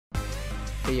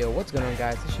Hey yo, what's going on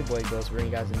guys? It's your boy Ghost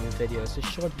bringing you guys a new video. It's a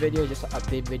short video, just an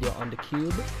update video on the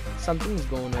cube. Something's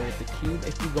going on with the cube.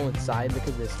 If you go inside, look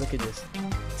at this, look at this.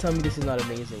 Tell me this is not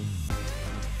amazing.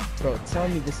 Bro, tell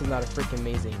me this is not a freaking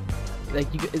amazing.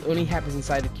 Like, it only happens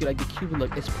inside the cube. Like, the cube,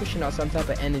 look, it's pushing out some type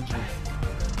of energy.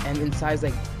 And inside's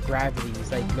like gravity.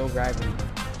 It's like no gravity.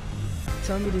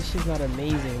 Tell me this shit's not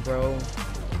amazing, bro.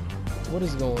 What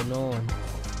is going on?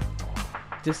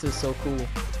 This is so cool.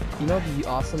 You know, it'd be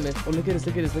awesome if. Oh, look at this,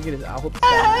 look at this, look at this. I hope this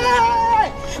yeah,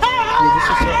 this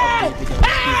is so updated video on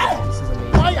the cube, guys. This is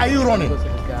amazing. Why are you running?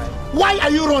 Why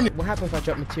are you running? What happens if I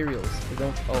drop materials? They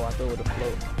don't. Oh, I thought it would have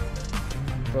float.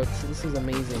 Bro, this is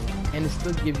amazing. And it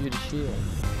still gives you the shield.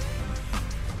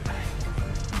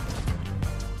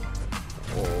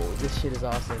 Oh, this shit is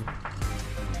awesome.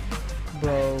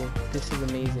 Bro, this is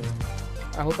amazing.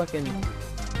 I hope I can...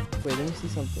 Wait, let me see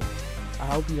something. I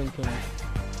hope you don't kill me.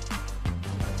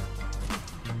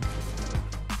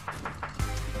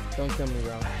 Don't kill me,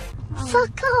 bro.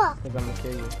 Fuck off! Because I'm gonna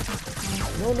kill you.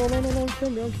 No, no, no, no, don't kill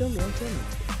me, don't kill me, don't kill me.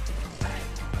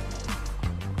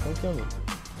 Don't kill me.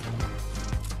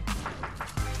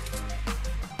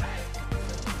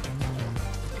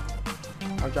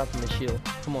 I'm dropping the shield.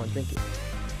 Come on, drink it.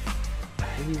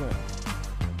 Where he went?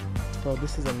 Bro,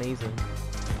 this is amazing.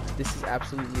 This is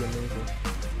absolutely amazing.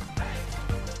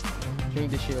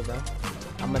 Drink the shield, bro.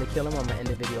 I'm gonna kill him. I'm gonna end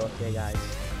the video off here, guys.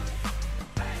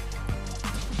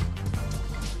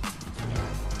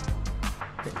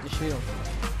 Drink the shield.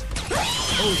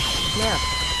 Oh, snap.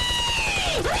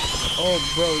 Oh,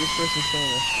 bro, this person's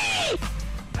famous.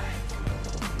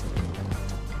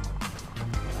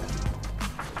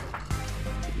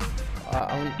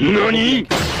 NANI?!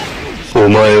 お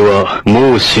前は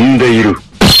もう死んでいる。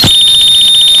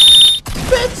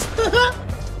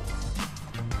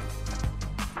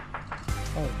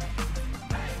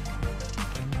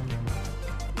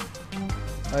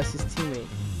Oh, it's his teammate.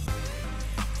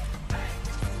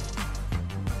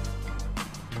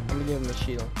 I'm gonna give him a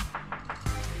shield.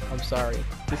 I'm sorry.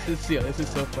 This is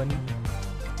so funny.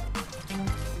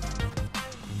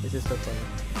 This is so funny.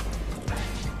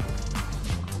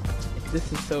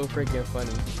 This is so freaking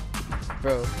funny,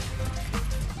 bro.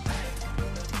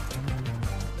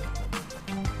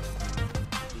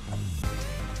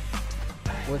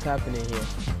 What's happening here?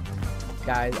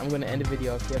 Guys, I'm gonna end the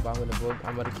video off here, but I'm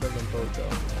gonna kill them both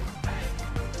though.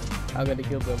 I'm gonna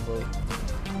kill them both.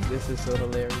 This is so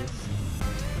hilarious.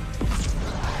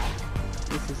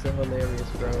 This is so hilarious,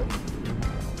 bro.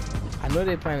 I know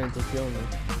they're planning to kill me,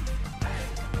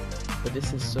 but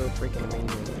this is so freaking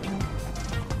amazing.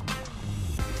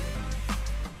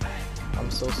 I'm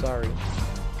so sorry.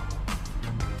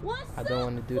 I don't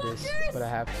want to do this, but I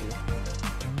have to.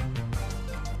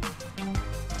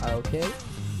 Okay.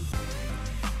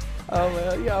 Oh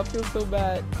man, yeah, I feel so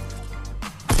bad.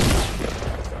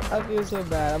 I feel so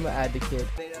bad. I'm gonna add the kid.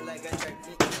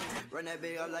 Run that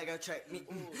big up like a track meet.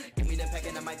 Give me the pack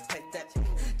and I might pack that.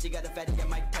 She got a fatty, I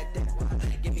might pack that.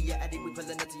 Give me your addy, we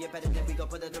pullin' up to your bed and then we gon'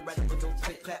 put it to rest with no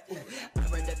quick clap. I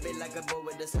run that bit like a boy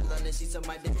with a salon and she so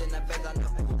my dick then I fell on her.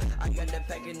 I got that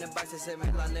pack in the box and said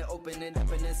my line and open it up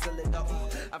and then seal it off.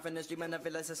 I'm from the street man, I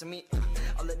feel like sesame.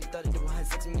 All of these thought they do was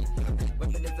sex me.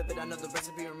 When they flip it, I know the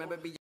recipe, remember be